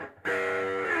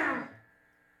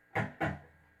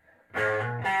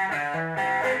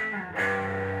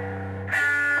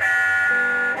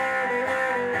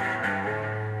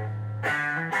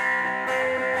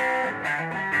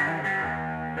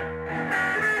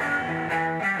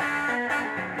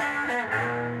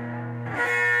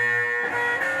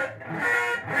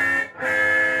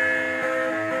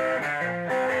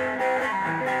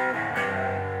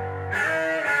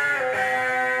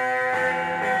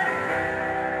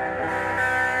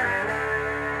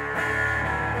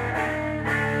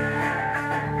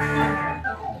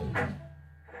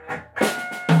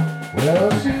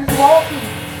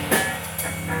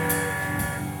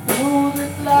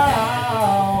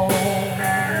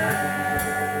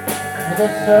the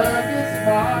circus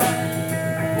mind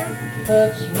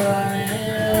that's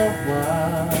running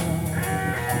wild.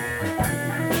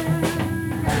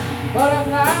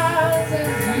 Butterflies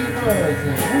and zebras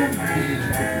and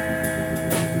moonbeams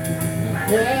and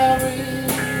fairy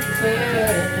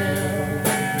tales.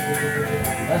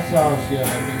 That song's good,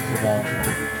 that means about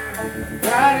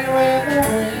riding with the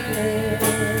wind.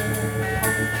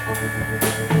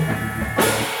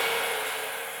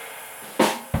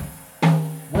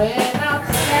 When I'm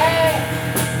sad,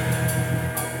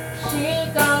 she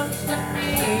comes to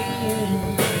me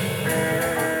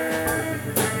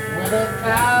with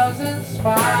 1,000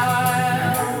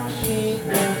 smiles. She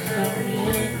gives to me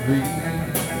grief.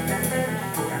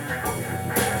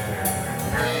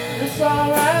 It's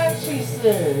alright, she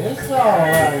said, it's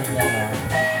alright now.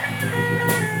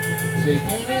 Take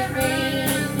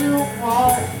anything you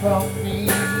want from me.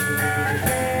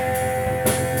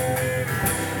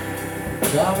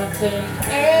 Come and take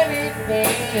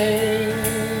anything.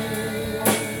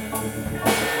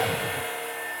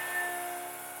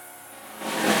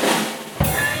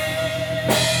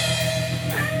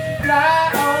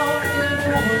 Fly on in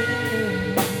the wind.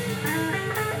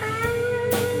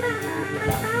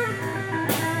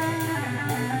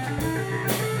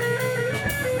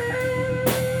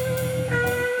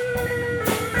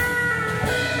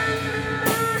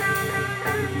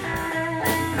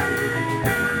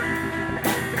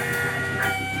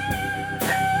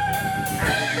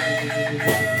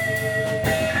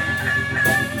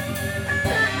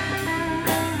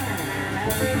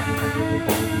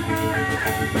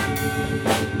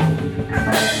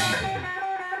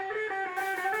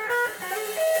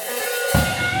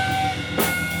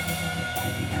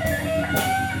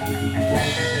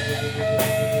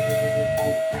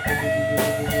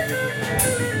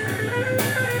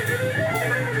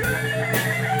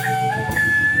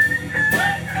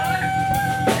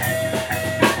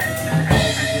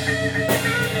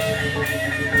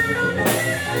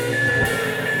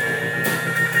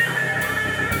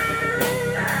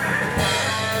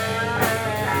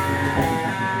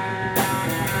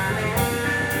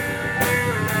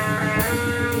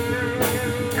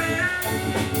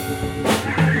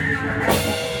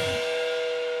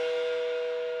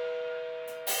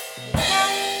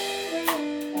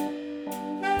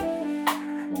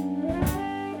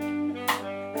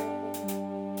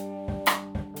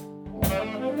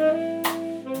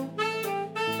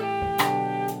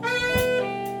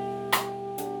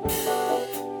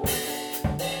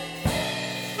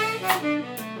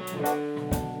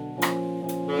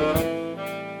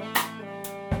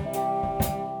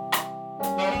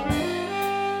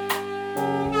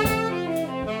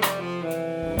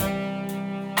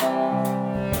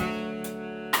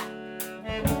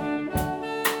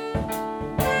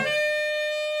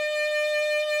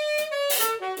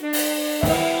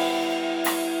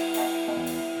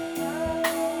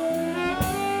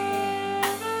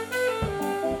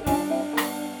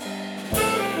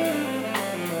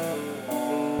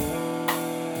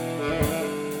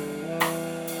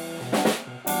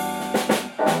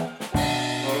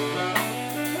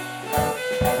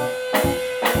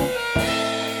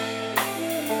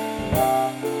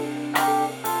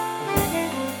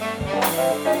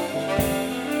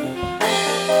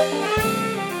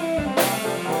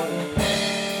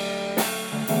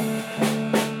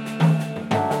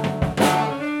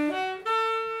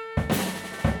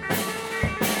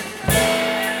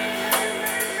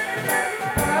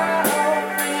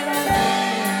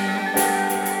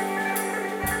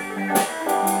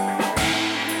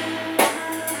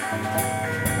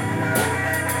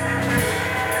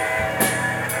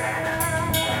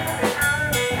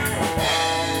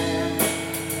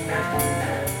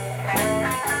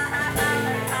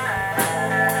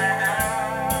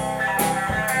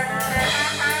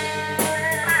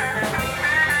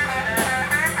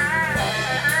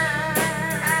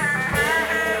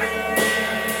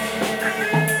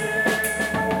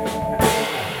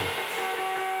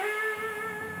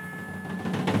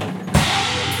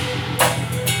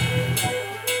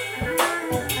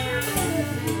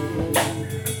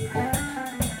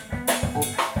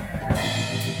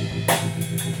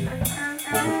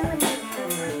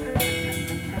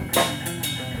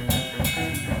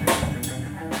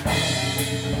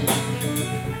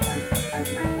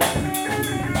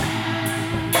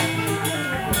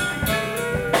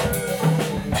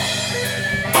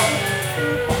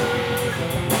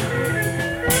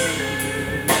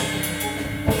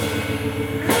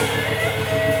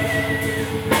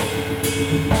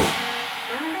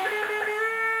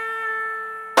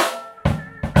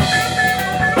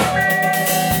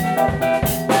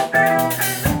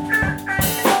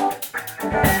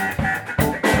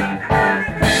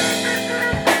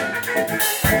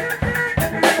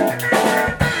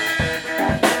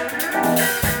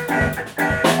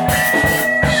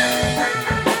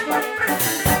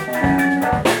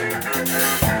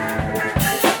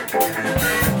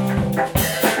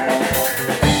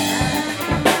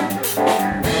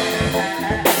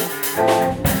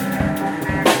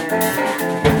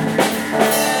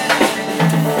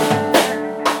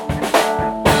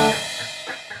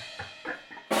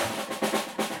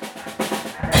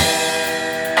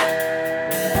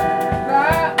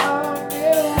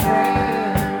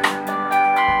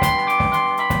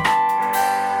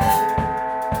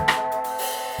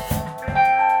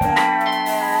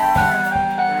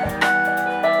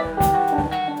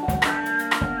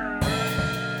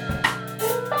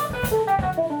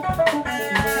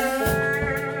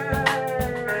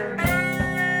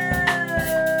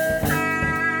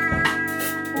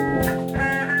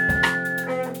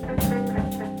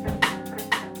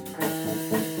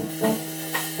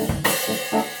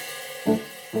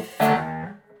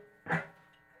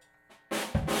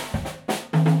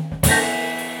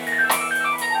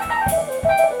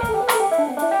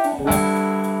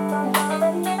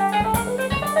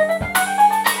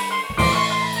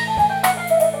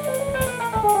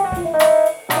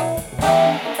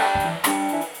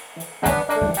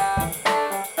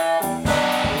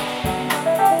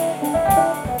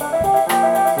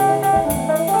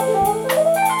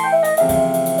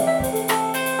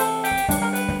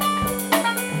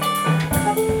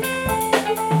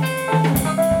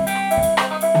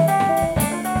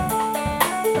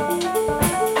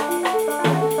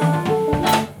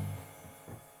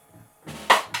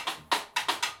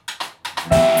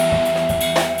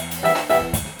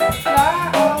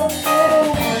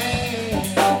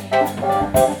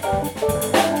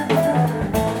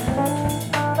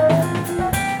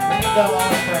 go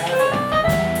on forever.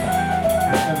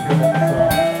 Sentimental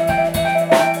song.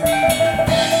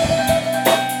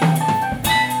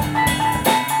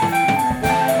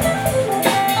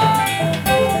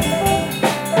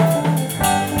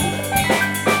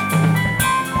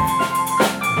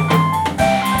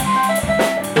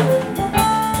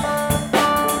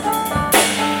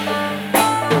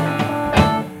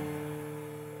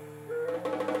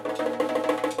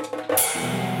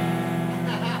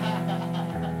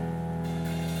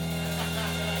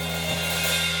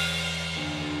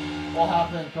 We'll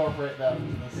have to incorporate that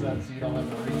into the set so you don't have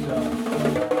to reach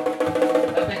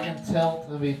up. I think in tilt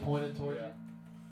to be pointed toward you.